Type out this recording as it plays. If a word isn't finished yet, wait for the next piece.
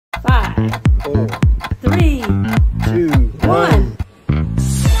5, 4, 3, 2, 1.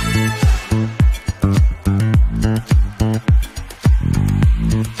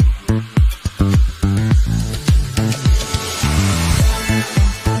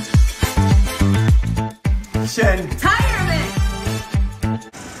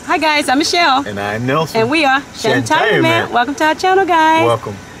 Hi guys, I'm Michelle. And I'm Nelson. And we are Shentirement. Welcome to our channel, guys.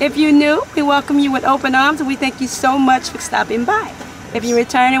 Welcome. If you're new, we welcome you with open arms and we thank you so much for stopping by. If you're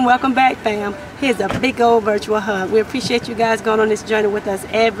returning, welcome back, fam. Here's a big old virtual hug. We appreciate you guys going on this journey with us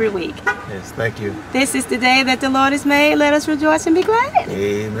every week. Yes, thank you. This is the day that the Lord has made. Let us rejoice and be glad.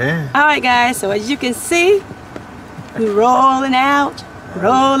 Amen. All right, guys. So as you can see, we're rolling out.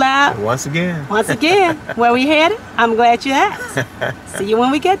 Roll out. Once again. Where we headed? I'm glad you asked. See you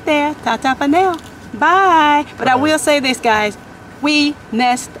when we get there. Ta-ta for now. Bye. But I will say this, guys. We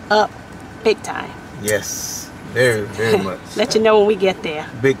messed up big time. Yes. Very, very much. Let you know when we get there.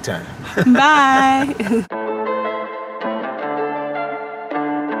 Big time. Bye.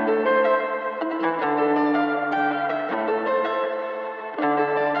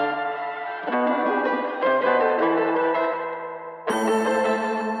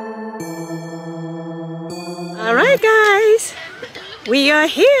 Alright guys, we are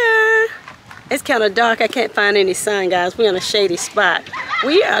here. It's kind of dark, I can't find any sun, guys. We're in a shady spot.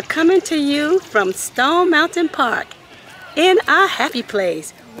 We are coming to you from Stone Mountain Park in our happy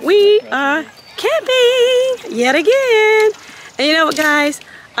place. We are camping yet again. And you know what, guys,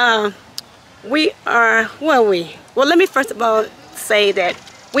 we are, where are we? Well, let me first of all say that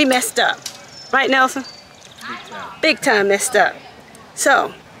we messed up. Right, Nelson? Big time messed up.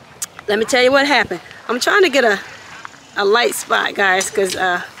 So, let me tell you what happened. I'm trying to get a light spot, guys, because,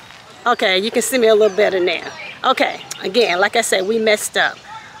 okay, you can see me a little better now. Okay, again, like I said, we messed up.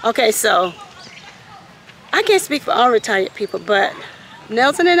 Okay, so, I can't speak for all retired people, but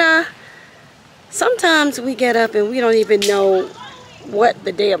Nelson and I, sometimes we get up and we don't even know what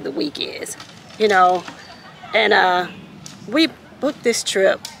the day of the week is, you know. And we booked this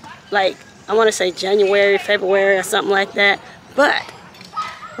trip, like, I want to say January, February, or something like that, but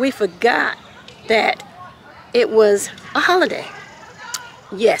we forgot that it was a holiday.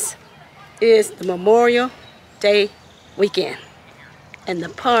 Yes, it is the Memorial Day weekend and the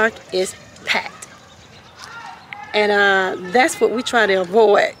park is packed. And that's what we try to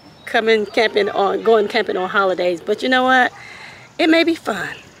avoid, going camping on holidays. But you know what? It may be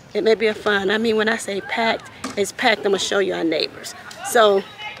fun. It may be fun. I mean, when I say packed, it's packed. I'm going to show you our neighbors. So,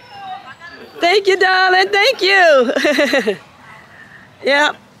 thank you, darling. Thank you.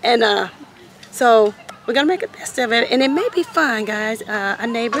 Yeah. And so we're gonna make the best of it, and it may be fun, guys. Our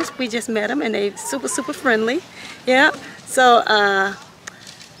neighbors, we just met them, and they super friendly. Yeah. So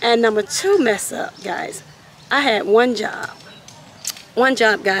and number 2 mess up, guys. I had one job,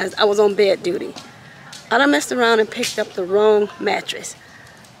 guys. I was on bed duty. I done messed around and picked up the wrong mattress.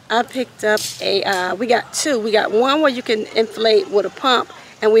 I picked up a we got 2. We got one where you can inflate with a pump,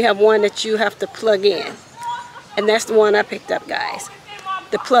 and we have one that you have to plug in, and that's the one I picked up, guys.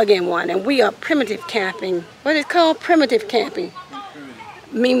 The plug-in one. And we are primitive camping. What is it called? Primitive camping.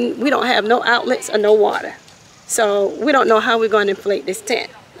 I mean, we don't have no outlets or no water, so we don't know how we're going to inflate this tent.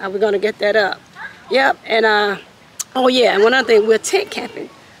 How we're going to get that up. Yep. And oh yeah, and one other thing, we're tent camping.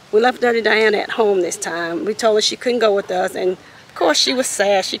 We left Dirty Diana at home this time. We told her she couldn't go with us, and of course she was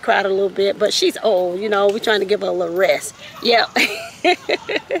sad. She cried a little bit, but she's old, you know. We're trying to give her a little rest. Yep.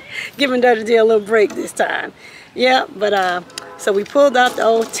 Giving Dirty D a little break this time. Yeah, but so we pulled out the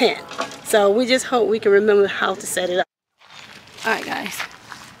old tent. So we just hope we can remember how to set it up. Alright guys,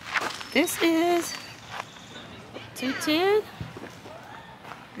 this is 210.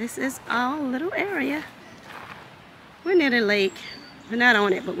 This is our little area. We're near the lake. We're not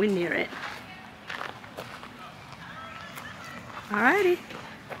on it, but we're near it. Alrighty.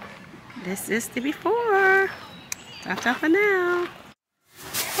 This is the before. Ta-ta for now.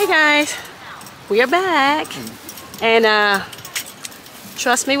 Hey guys, we are back. And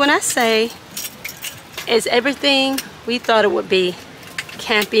trust me when I say, it's everything we thought it would be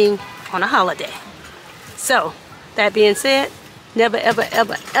camping on a holiday. So, that being said, never ever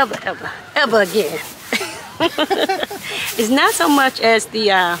again. It's not so much as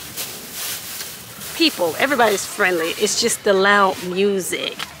the people. Everybody's friendly. It's just the loud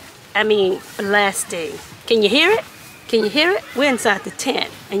music. I mean, blasting. Can you hear it? Can you hear it? We're inside the tent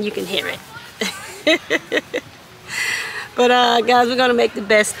and you can hear it. But guys, we're gonna make the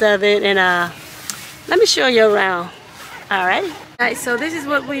best of it, and let me show you around. Alright, so this is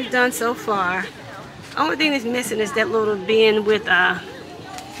what we've done so far. Only thing that's missing is that little bin with the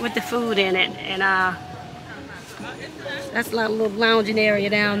food in it, and That's like a little lounging area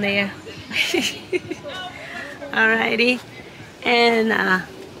down there. Alrighty. And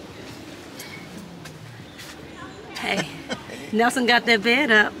hey, Nelson got that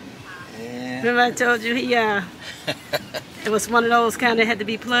bed up. Yeah. Remember I told you he it was one of those kind that had to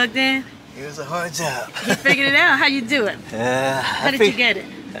be plugged in? It was a hard job. He figured it out. How you do it? How did you get it?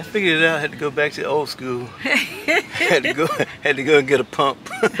 I figured it out. I had to go back to old school. had to go and get a pump.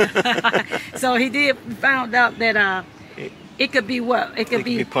 So he did found out that it could be what? It could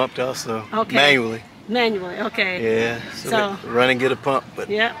be pumped also. Okay. Manually. Manually, okay. Yeah. So run and get a pump. But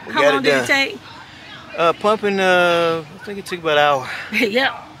yeah. We How got long it done. did it take? Pumping, I think it took about an hour.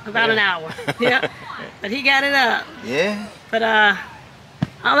 Yep, about an hour. Yeah. But he got it up. Yeah. But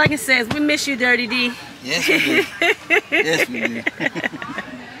all I can say is we miss you, Dirty D. Yes, we do. Yes, we do.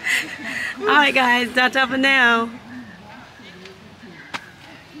 All right, guys, that's up for now.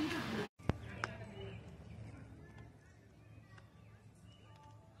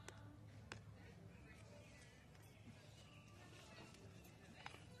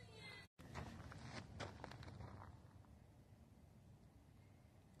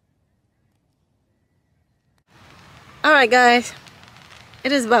 All right, guys.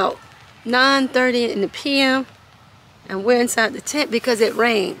 It is about 9:30 in the p.m. and we're inside the tent because it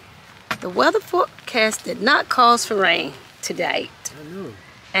rained. The weather forecast did not call for rain today. I know.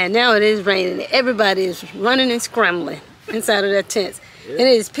 And now it is raining. Everybody is running and scrambling inside of their tents. Yeah. And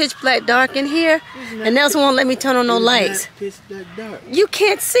it is pitch black dark in here. And Nelson won't let me turn on no lights. Pitch black dark. You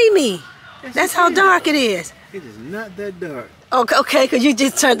can't see me. That's how dark it is. It is not that dark. Okay, because you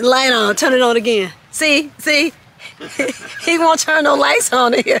just turned the light on. Turn it on again. See? He won't turn no lights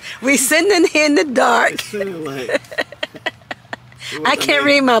on here. We sitting in here in the dark. I can't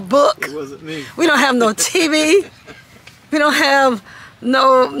read my book. It wasn't me. We don't have no TV. We don't have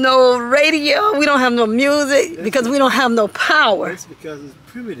no radio. We don't have no music because we don't have no power. That's because it's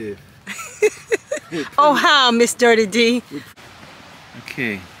primitive. Oh, how, Miss Dirty D?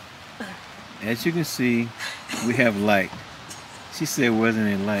 Okay. As you can see, we have light. She said it wasn't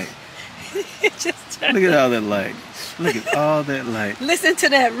any light. Look at all that light. Look at all that light. Listen to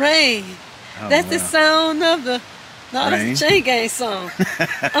that rain. Oh, that's the sound of the... No, that's the Chain Gang song.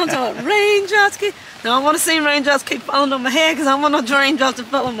 I'm talking raindrops keep... No, I want to sing raindrops keep falling on my head because I don't want no raindrops to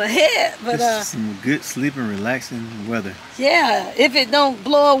fall on my head. But this is some good sleeping, relaxing weather. Yeah, if it don't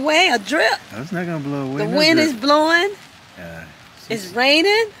blow away or drip. Oh, it's not going to blow away. The wind is blowing. It's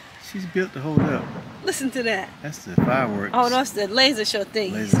raining. She's built to hold up. Listen to that. That's the fireworks. Oh, that's the laser show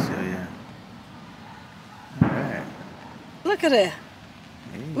thing. Laser show, yeah. All right. Look at that.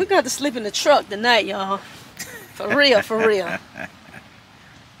 Hey. We got to sleep in the truck tonight, y'all. For real, for real. Nah,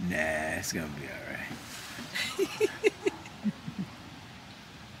 it's gonna be all right.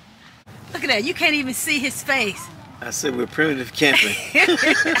 Look at that. You can't even see his face. I said we're primitive camping.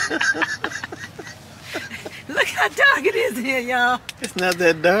 Look how dark it is in here, y'all. It's not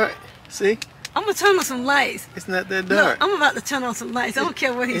that dark. See? I'm gonna turn on some lights. It's not that dark. Look, I'm about to turn on some lights. I don't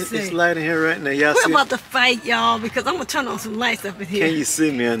care what he says. It's light in here right now. Y'all see? We're about to fight, y'all, because I'm gonna turn on some lights up in here. Can you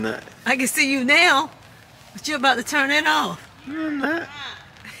see me or not? I can see you now, but you're about to turn it off. No, I'm not.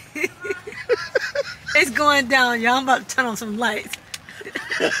 It's going down, y'all. I'm about to turn on some lights.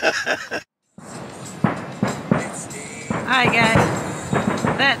 Alright, guys.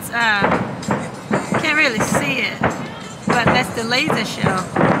 That's, can't really see it, but that's the laser show.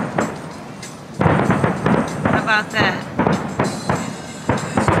 How about that?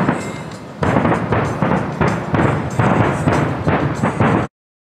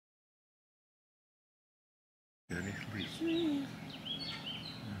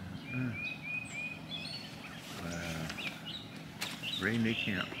 Rainy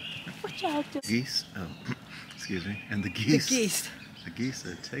camp. What y'all do? Geese. Oh, excuse me. And the geese. The geese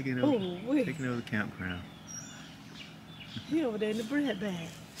are taking over the campground. He over there in the bread bag.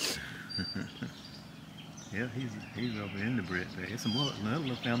 Yeah, he's over in the bread bag. It's another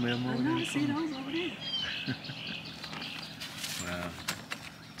little family over there. I know, I see those over there. Wow.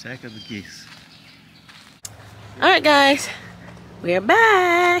 Attack of the geese. Alright, guys. We're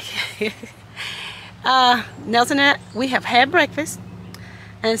back. Nelson and I, we have had breakfast.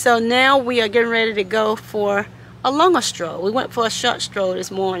 And so now we are getting ready to go for a longer stroll. We went for a short stroll this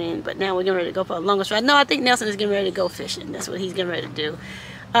morning, but now we're getting ready to go for a longer stroll. No, I think Nelson is getting ready to go fishing. That's what he's getting ready to do.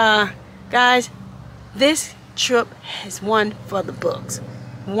 Guys, this trip is one for the books.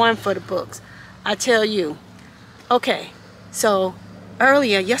 One for the books. I tell you. Okay, so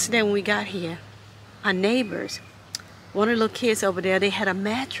yesterday when we got here, our neighbors, one of the little kids over there, they had a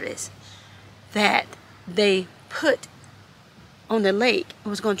mattress that they put on the lake. It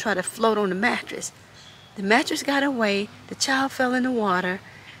was going to try to float on the mattress. The mattress got away. The child fell in the water.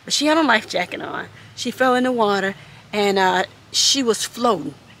 But she had a life jacket on. She fell in the water, and she was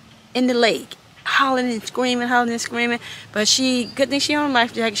floating in the lake, hollering and screaming, hollering and screaming. But good thing she had a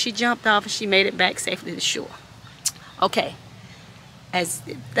life jacket. She jumped off and she made it back safely to shore. Okay, as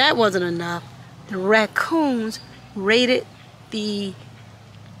if that wasn't enough, the raccoons raided the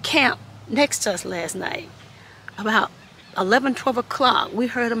camp next to us last night. About 11, 12 o'clock, we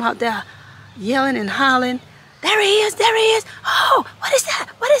heard them out there yelling and hollering. There he is, there he is. Oh, what is that?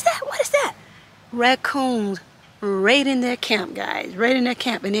 What is that? What is that? Raccoons raiding their camp, guys, raiding their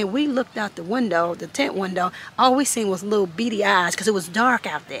camp. And then we looked out the window, the tent window. All we seen was little beady eyes because it was dark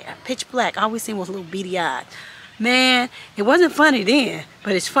out there, pitch black. All we seen was little beady eyes. Man, it wasn't funny then,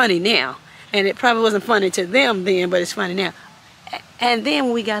 but it's funny now. And it probably wasn't funny to them then, but it's funny now. And then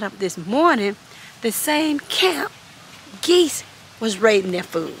when we got up this morning, the same camp, geese was raiding their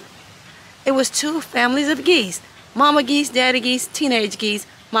food. It was 2 families of geese. Mama geese, daddy geese, teenage geese.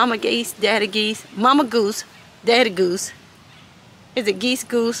 Mama geese, daddy geese, mama goose, daddy goose. Is it geese,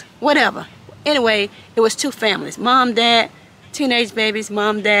 goose? Whatever. Anyway, it was 2 families. Mom, dad, teenage babies,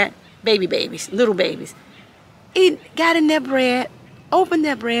 mom, dad, babies, little babies. Got in their bread, opened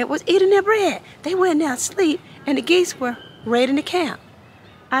their bread, was eating their bread. They went down to sleep, and the geese were raiding the camp.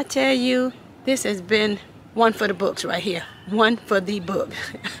 I tell you, this has been one for the books right here. One for the book.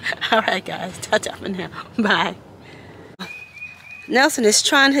 All right, guys. Ta-ta for now. Bye. Nelson is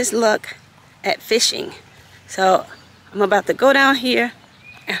trying his luck at fishing. So I'm about to go down here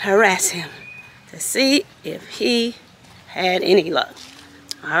and harass him to see if he had any luck.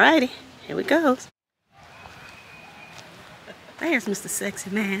 All righty. Here we go. There's Mr. Sexy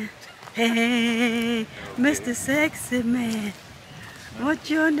Man. Hey, Mr. Sexy Man. What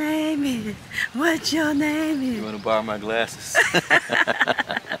your name is? What your name is? You want to borrow my glasses?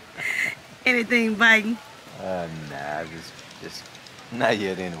 Anything biting? Nah, just not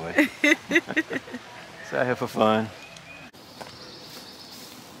yet anyway. It's out here for fun.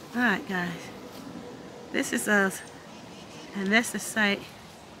 Alright, guys. This is us. And that's the site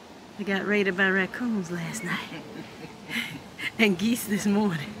that got raided by raccoons last night. And geese this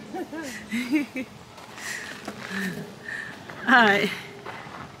morning. Alright.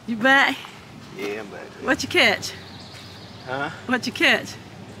 You back? Yeah, I'm back. What you catch? Huh? What you catch?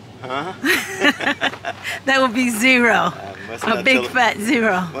 Huh? That would be 0. A big fat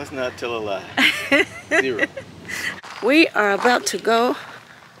 0. Must not tell a lie. 0. We are about to go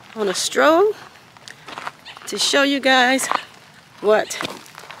on a stroll to show you guys what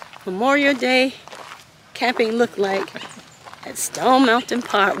Memorial Day camping looked like at Stone Mountain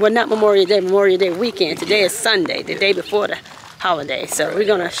Park. Well, not Memorial Day weekend. Today is Sunday, the day before the holiday. So we're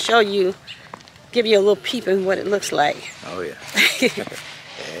gonna show you, give you a little peep in what it looks like. Oh yeah.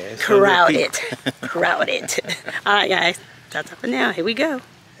 Crowded. Crowded. All right, guys. That's up for now. Here we go.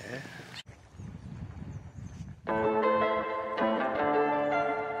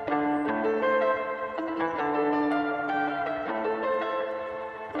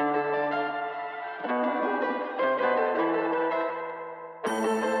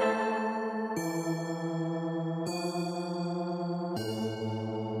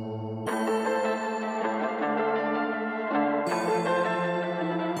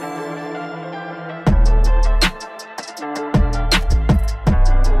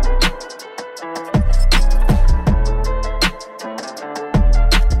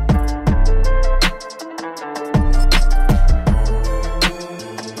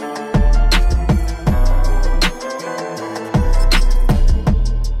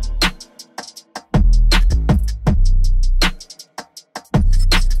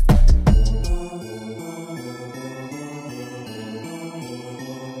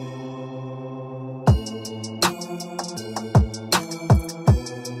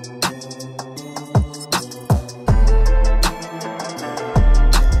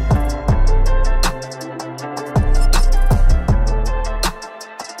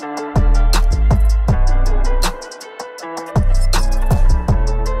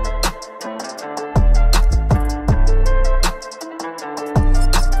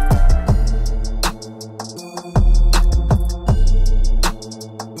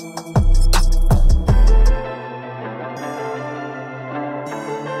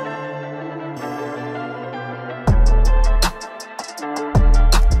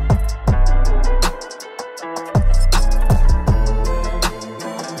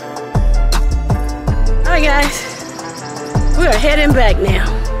 We are heading back now.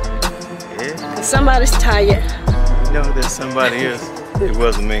 Yeah. Somebody's tired. You know who that somebody is? It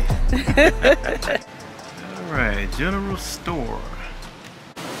wasn't me. Alright, General Store.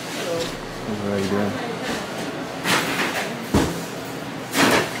 Hello. How you doing?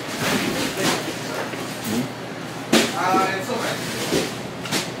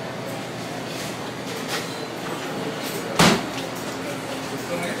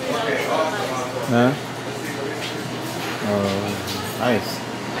 Huh? Ice.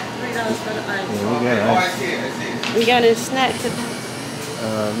 $3 for the ice. Yeah, we got ice. We got a snack to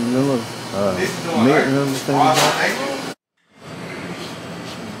Remember, remember the thing about?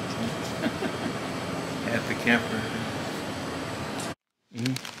 At the camper.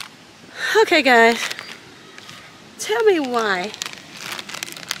 Okay, guys. Tell me why.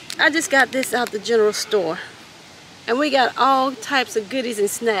 I just got this out the general store. And we got all types of goodies and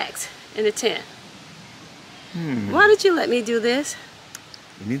snacks in the tent. Why did you let me do this?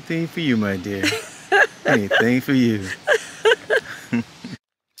 Anything for you, my dear. Anything for you.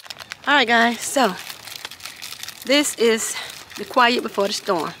 Alright guys, so this is the quiet before the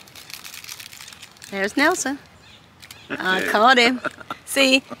storm. There's Nelson. I caught him.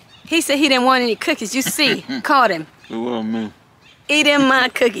 See, he said he didn't want any cookies. You see, caught him. What me? Eating my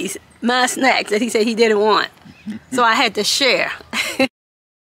cookies, my snacks that he said he didn't want. So I had to share.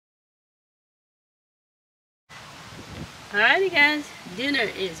 Alrighty guys, dinner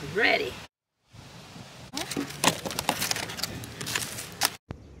is ready.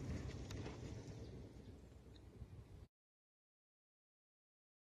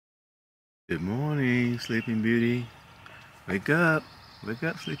 Good morning, Sleeping Beauty. Wake up,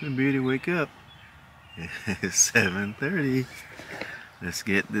 Sleeping Beauty, wake up. It's 7:30. Let's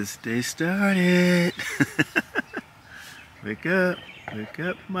get this day started. Wake up,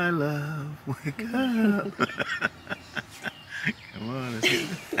 my love, wake up. Come on, let's get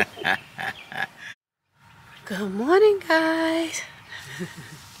it. Good morning, guys.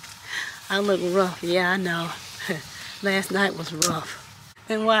 I look rough, yeah, I know. Last night was rough.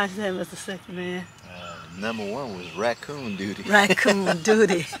 And why is that, Mr. Second Man? Number one was raccoon duty. Raccoon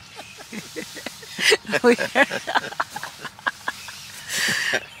duty.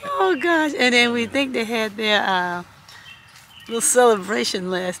 Oh gosh, and then we think they had their little celebration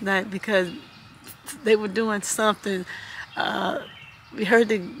last night because they were doing something. We heard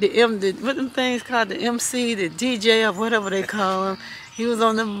what them things called, the MC, the DJ, or whatever they call him. He was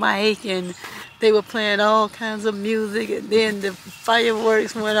on the mic and they were playing all kinds of music, and then the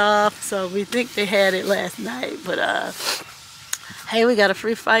fireworks went off. So we think they had it last night, but hey, we got a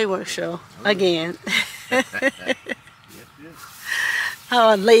free fireworks show again.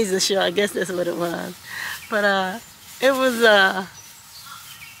 Oh, a laser show, I guess that's what it was. But it was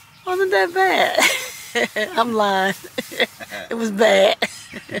wasn't that bad. I'm lying. It was bad.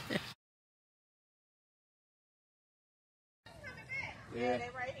 Yeah, they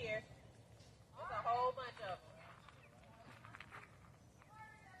right here. There's a whole bunch of them.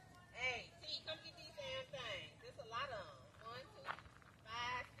 Hey, T, come get these damn things. There's a lot of them. 1, 2,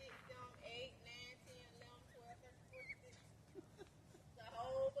 5, 6, 7, 8, 9, 10, 11, 12, 13, 14, 15. There's a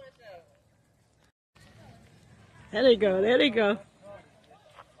whole bunch of them. There they go, there they go.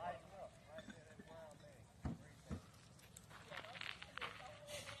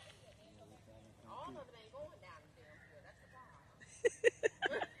 All of it ain't going down the damn field. That's the problem.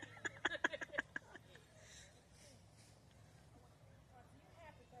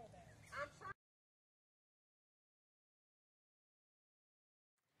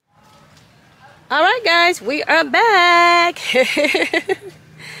 All right, guys, we are back.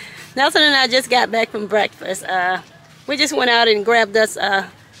 Nelson and I just got back from breakfast. We just went out and grabbed us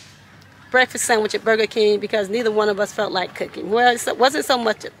a breakfast sandwich at Burger King because neither one of us felt like cooking. Well, it wasn't so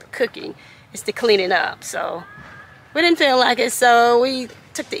much the cooking, it's the cleaning up. So we didn't feel like it, so we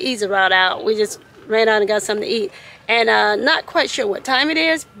took the easy route out. We just ran out and got something to eat. And not quite sure what time it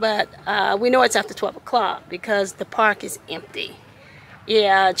is, but we know it's after 12 o'clock because the park is empty.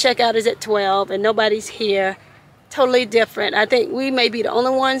 Yeah, checkout is at 12 and nobody's here. Totally different. I think we may be the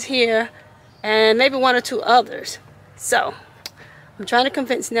only ones here and maybe 1 or 2 others. So I'm trying to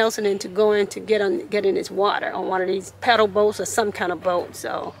convince Nelson into going to get in his water on one of these paddle boats or some kind of boat.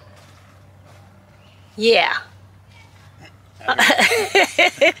 So yeah.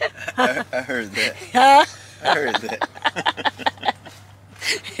 I heard that. Huh? I heard that.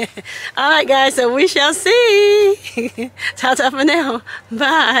 Alright guys, so we shall see. Ta-ta for now.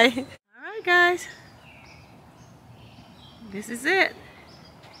 Bye. Alright guys. This is it.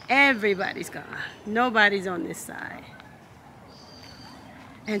 Everybody's gone. Nobody's on this side.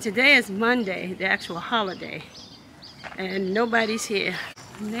 And today is Monday, the actual holiday. And nobody's here.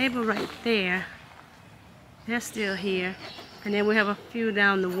 Neighbor right there, they're still here. And then we have a few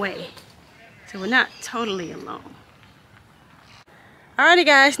down the way. So we're not totally alone. Alrighty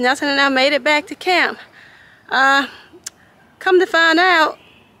guys, Nelson and I made it back to camp. Come to find out,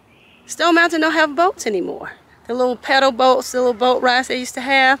 Stone Mountain don't have boats anymore. The little paddle boats, the little boat rides they used to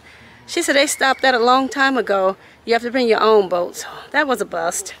have. She said they stopped that a long time ago. You have to bring your own boat. So that was a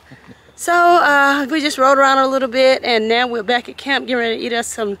bust. So we just rode around a little bit, and now we're back at camp getting ready to eat us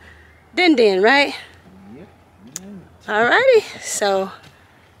some din-din, right? Yep. Alrighty, so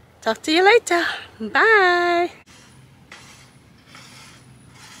talk to you later. Bye.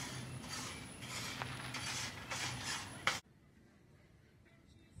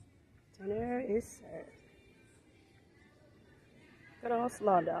 Dinner is served. Good old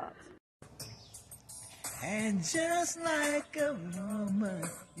slaw dogs. And just like a woman,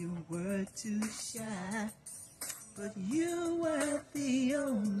 you were too shy. But you were the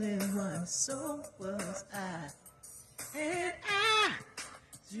only one, so was I. And I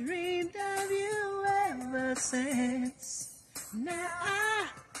dreamed of you ever since. Now I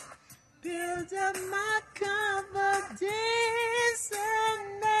build up my confidence.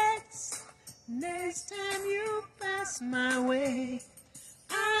 And next time you pass my way,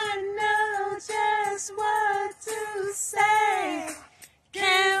 I know just what to say.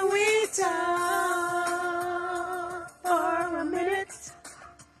 Can we talk for a minute?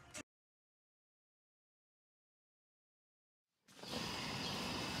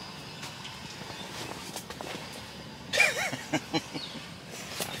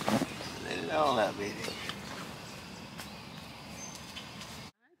 Let it all out, baby.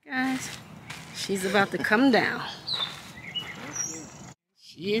 Guys, she's about to come down.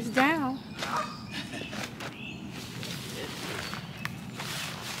 She is down.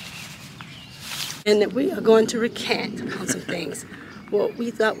 And we are going to recant on some things. What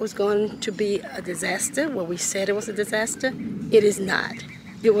we thought was going to be a disaster, what we said it was a disaster, it is not.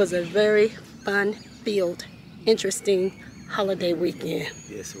 It was a very fun-filled, interesting holiday weekend.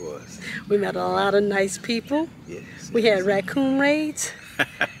 Yes, it was. We met a lot of nice people. Yes. We had raccoon raids,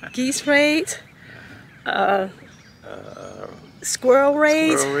 geese raids, squirrel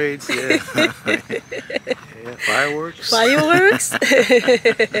raids. Squirrel raids, yeah. Yeah, fireworks. Fireworks.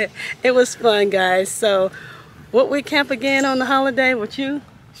 It was fun, guys. So, what we camp again on the holiday with you?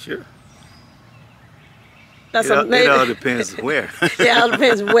 Sure. That's It all depends where. It all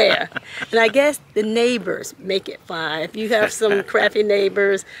depends where. And I guess the neighbors make it fun. If you have some crappy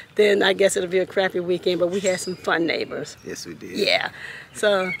neighbors, then I guess it'll be a crappy weekend. But we had some fun neighbors. Yes, we did. Yeah.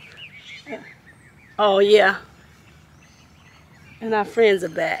 So, oh yeah. And our friends are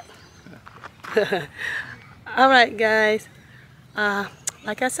back. All right, guys.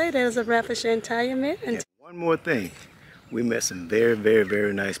 Like I said, there's a wrap for Chantalia. And One more thing. We met some very, very,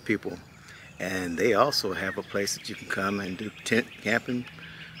 very nice people. And they also have a place that you can come and do tent camping,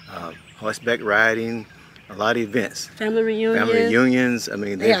 horseback riding, a lot of events. family reunion. Family reunions. I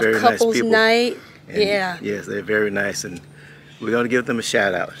mean, They they're have very nice couples people. night. And Yeah. Yes, they're very nice. And we're going to give them a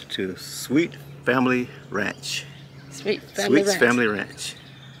shout out to Sweet Family Ranch. Sweet Family Sweet's Ranch. Family Ranch.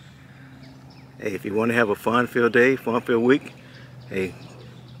 Hey, if you want to have a fun-filled day, fun-filled week, hey,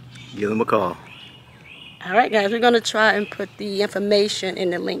 give them a call. All right, guys, we're going to try and put the information in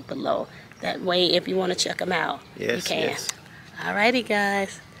the link below. That way, if you want to check them out, Yes, you can. yes. All righty,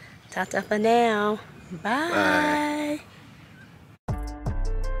 guys. Ta-ta for now. Bye. Bye.